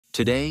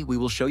Today, we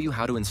will show you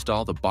how to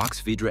install the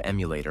Boxvidra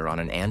emulator on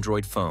an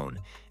Android phone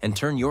and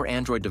turn your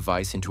Android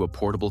device into a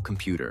portable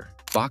computer.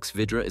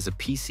 Boxvidra is a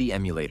PC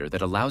emulator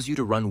that allows you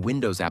to run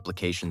Windows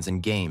applications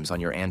and games on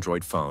your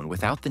Android phone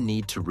without the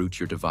need to root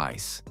your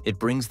device. It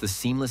brings the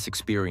seamless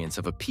experience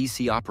of a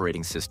PC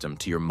operating system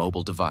to your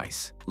mobile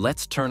device.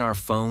 Let's turn our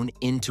phone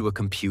into a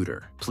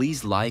computer.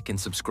 Please like and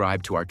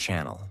subscribe to our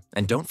channel.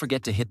 And don't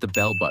forget to hit the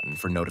bell button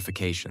for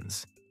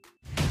notifications.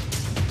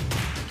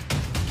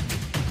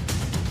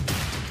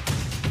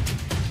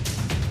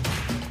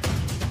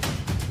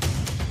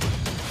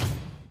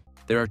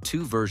 There are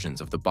two versions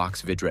of the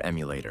Boxvidra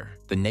emulator,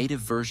 the native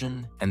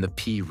version and the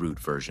Proot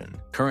version.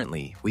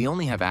 Currently, we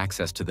only have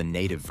access to the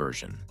native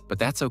version, but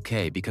that's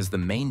okay because the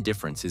main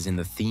difference is in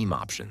the theme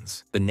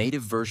options. The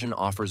native version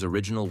offers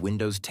original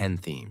Windows 10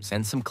 themes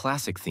and some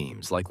classic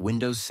themes like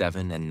Windows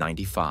 7 and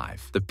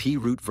 95. The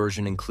Proot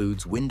version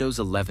includes Windows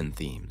 11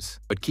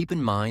 themes, but keep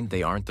in mind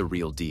they aren't the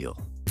real deal.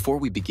 Before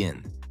we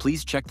begin,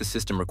 please check the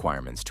system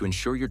requirements to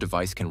ensure your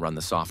device can run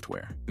the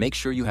software. Make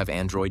sure you have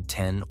Android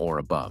 10 or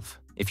above.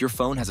 If your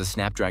phone has a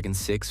Snapdragon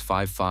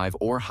 655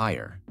 or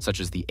higher, such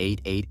as the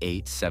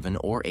 888, 7,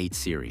 or 8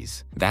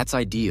 series, that's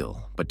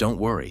ideal, but don't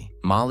worry,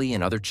 Mali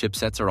and other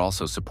chipsets are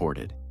also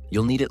supported.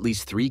 You'll need at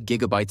least 3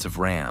 GB of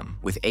RAM,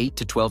 with 8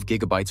 to 12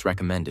 GB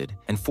recommended,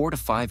 and 4 to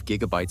 5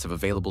 GB of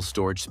available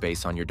storage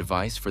space on your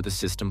device for the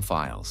system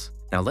files.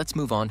 Now let's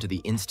move on to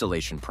the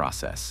installation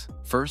process.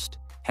 First,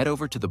 head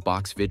over to the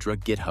Boxvidra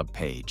GitHub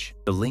page.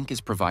 The link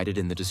is provided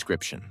in the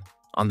description.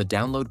 On the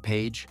download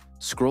page,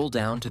 scroll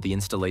down to the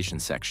installation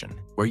section,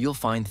 where you'll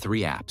find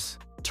 3 apps: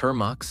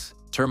 Termux,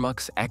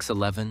 Termux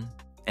X11,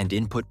 and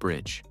Input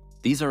Bridge.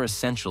 These are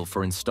essential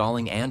for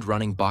installing and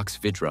running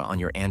Boxvidra on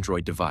your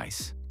Android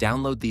device.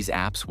 Download these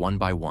apps one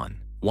by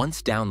one.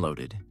 Once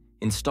downloaded,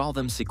 install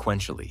them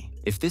sequentially.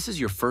 If this is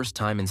your first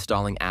time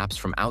installing apps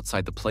from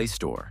outside the Play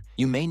Store,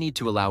 you may need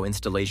to allow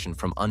installation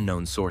from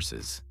unknown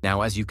sources.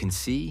 Now, as you can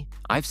see,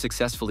 I've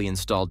successfully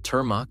installed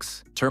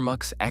Termux,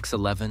 Termux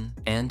X11,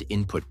 and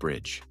Input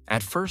Bridge.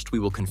 At first, we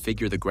will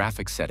configure the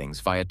graphics settings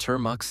via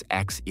Termux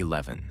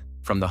X11.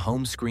 From the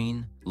home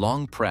screen,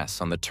 long press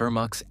on the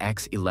Termux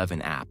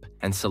X11 app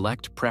and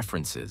select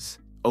Preferences.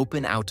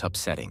 Open Autup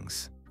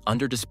Settings.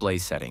 Under Display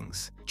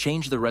Settings,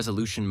 change the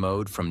resolution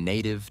mode from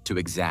native to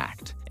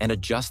exact and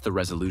adjust the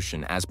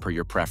resolution as per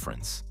your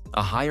preference.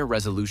 A higher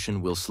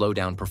resolution will slow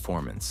down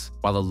performance,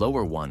 while a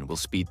lower one will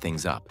speed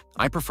things up.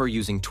 I prefer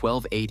using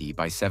 1280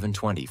 by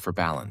 720 for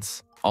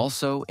balance.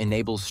 Also,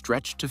 enable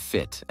Stretch to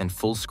Fit and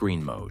Full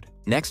Screen mode.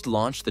 Next,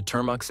 launch the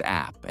Termux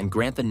app and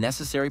grant the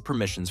necessary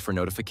permissions for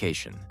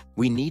notification.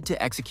 We need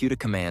to execute a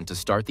command to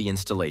start the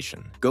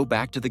installation. Go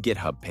back to the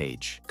GitHub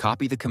page,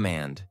 copy the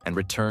command, and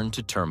return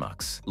to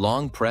Termux.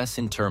 Long press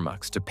in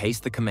Termux to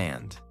paste the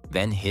command,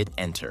 then hit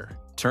Enter.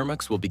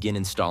 Termux will begin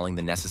installing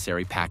the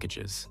necessary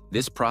packages.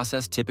 This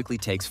process typically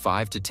takes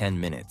 5 to 10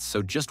 minutes,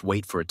 so just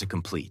wait for it to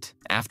complete.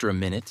 After a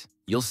minute,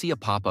 you'll see a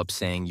pop-up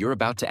saying you're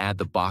about to add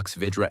the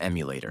Boxvidra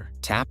emulator.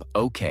 Tap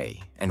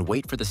OK and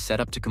wait for the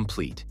setup to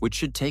complete, which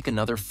should take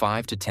another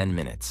 5 to 10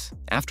 minutes.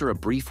 After a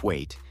brief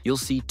wait, you'll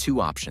see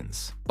 2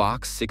 options: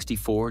 Box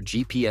 64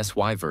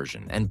 GPSY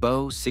version and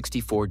Bow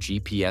 64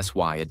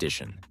 GPSY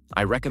edition.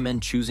 I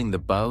recommend choosing the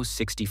Bow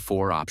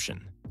 64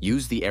 option.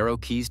 Use the arrow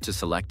keys to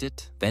select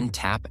it, then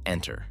tap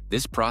Enter.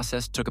 This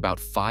process took about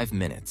 5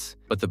 minutes,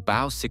 but the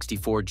Bow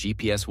 64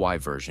 GPSY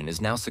version is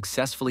now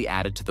successfully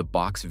added to the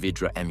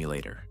Boxvidra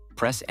emulator.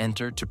 Press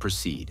Enter to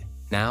proceed.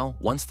 Now,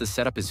 once the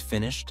setup is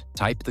finished,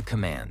 type the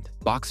command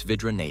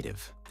Boxvidra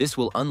native. This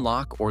will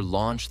unlock or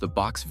launch the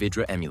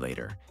Boxvidra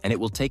emulator, and it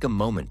will take a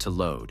moment to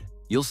load.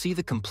 You'll see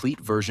the complete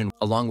version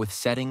along with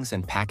settings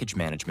and package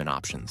management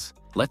options.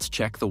 Let's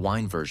check the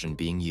Wine version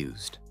being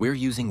used. We're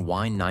using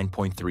Wine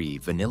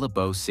 9.3 Vanilla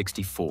Bow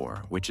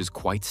 64, which is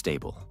quite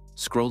stable.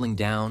 Scrolling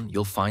down,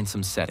 you'll find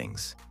some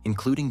settings,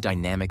 including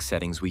dynamic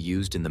settings we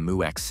used in the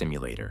MUX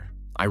simulator.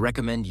 I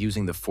recommend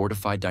using the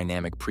Fortified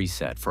Dynamic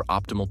preset for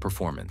optimal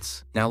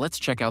performance. Now let's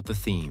check out the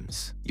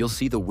themes. You'll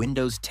see the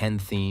Windows 10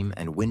 theme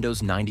and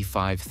Windows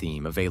 95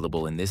 theme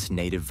available in this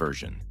native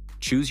version.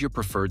 Choose your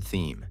preferred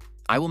theme.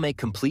 I will make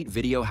complete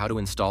video how to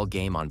install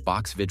game on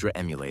Boxvidra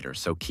emulator,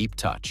 so keep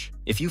touch.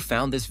 If you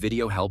found this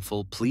video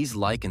helpful, please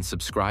like and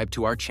subscribe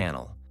to our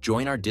channel.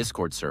 Join our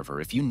Discord server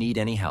if you need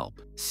any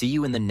help. See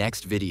you in the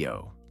next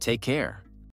video. Take care.